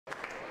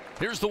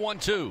Here's the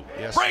 1-2.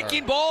 Yes,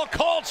 breaking ball,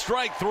 called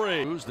strike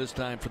 3. This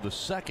time for the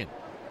second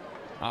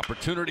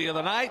opportunity of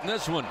the night, and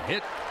this one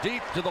hit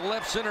deep to the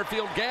left center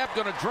field gap.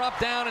 Going to drop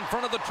down in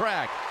front of the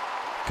track.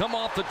 Come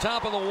off the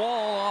top of the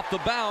wall, off the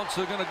bounce.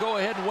 They're going to go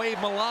ahead and wave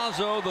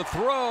Milazzo. The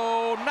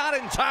throw, not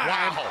in time.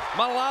 Wow.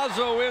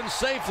 Milazzo in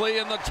safely,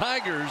 and the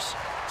Tigers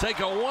take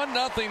a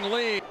 1-0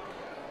 lead.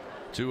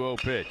 2-0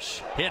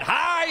 pitch. Hit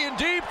high and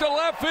deep to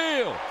left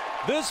field.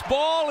 This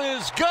ball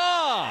is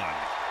gone.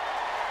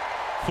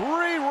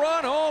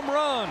 3-run home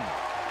run.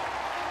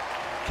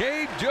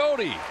 Cade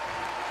Doughty.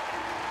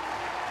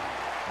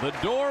 The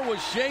door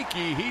was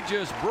shaky. He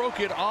just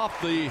broke it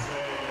off the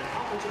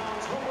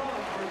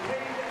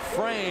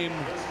frame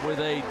with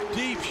a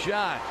deep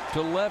shot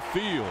to left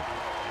field.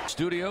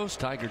 Studios,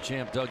 Tiger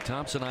champ Doug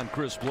Thompson. I'm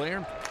Chris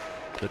Blair.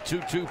 The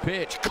 2-2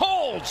 pitch.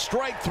 Cold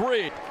strike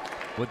 3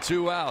 with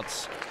 2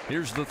 outs.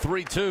 Here's the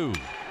 3-2.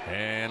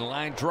 And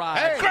line drive.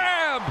 Hey.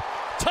 Grab!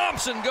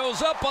 Thompson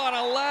goes up on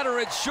a ladder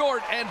at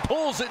short and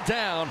pulls it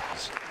down.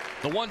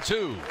 The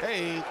 1-2.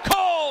 Hey.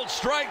 Cold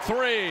strike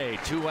 3.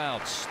 2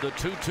 outs. The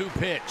 2-2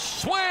 pitch.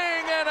 Swing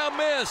and a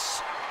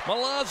miss.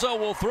 Milazzo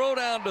will throw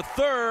down to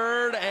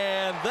third,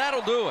 and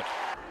that'll do it.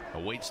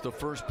 Awaits the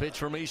first pitch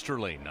from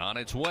Easterling. On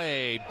its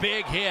way.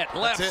 Big hit.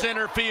 Left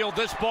center field.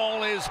 This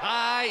ball is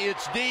high.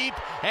 It's deep,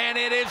 and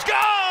it is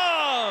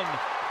gone.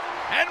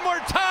 And we're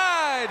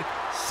tied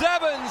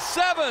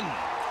 7-7.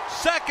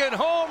 Second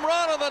home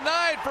run of the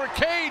night for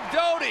Cade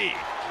Doughty.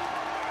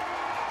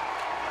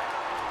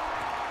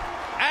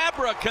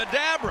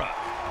 Abracadabra.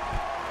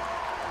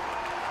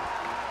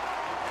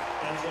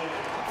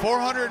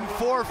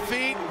 404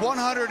 feet,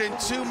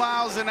 102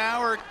 miles an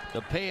hour.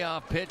 The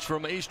payoff pitch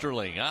from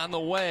Easterling on the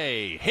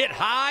way. Hit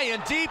high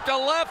and deep to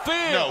left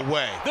field. No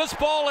way. This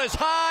ball is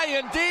high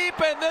and deep,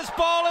 and this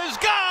ball is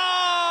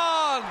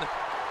gone.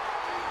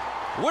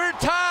 We're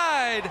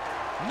tied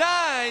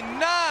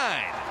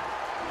 9-9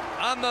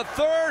 on the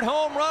third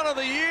home run of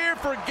the year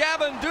for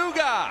Gavin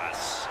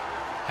Dugas.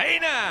 Hey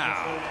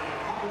now.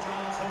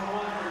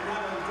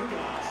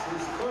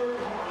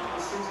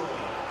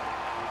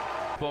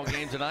 Ball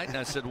game tonight, and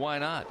I said, why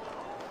not?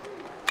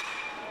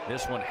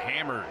 This one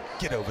hammered.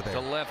 Get over there. To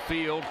left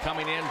field,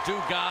 coming in,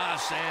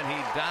 Dugas, and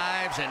he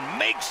dives and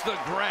makes the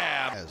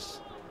grab. Yes.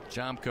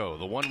 Jomko,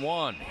 the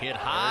 1-1, hit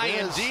high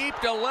and is. deep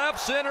to left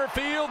center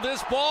field.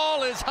 This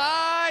ball is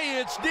high,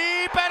 it's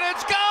deep, and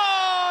it's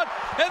gone!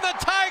 And the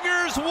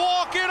Tigers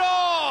walk it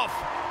off!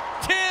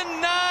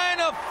 10-9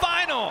 of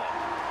final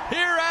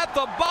here at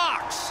the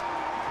box.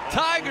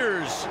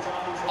 Tigers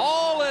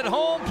all at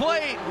home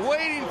plate,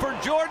 waiting for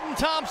Jordan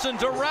Thompson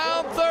to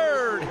round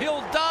third.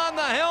 He'll don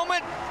the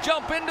helmet,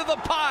 jump into the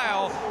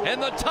pile,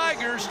 and the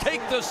Tigers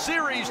take the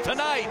series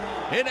tonight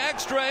in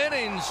extra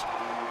innings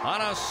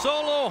on a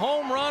solo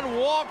home run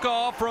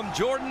walk-off from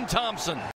Jordan Thompson.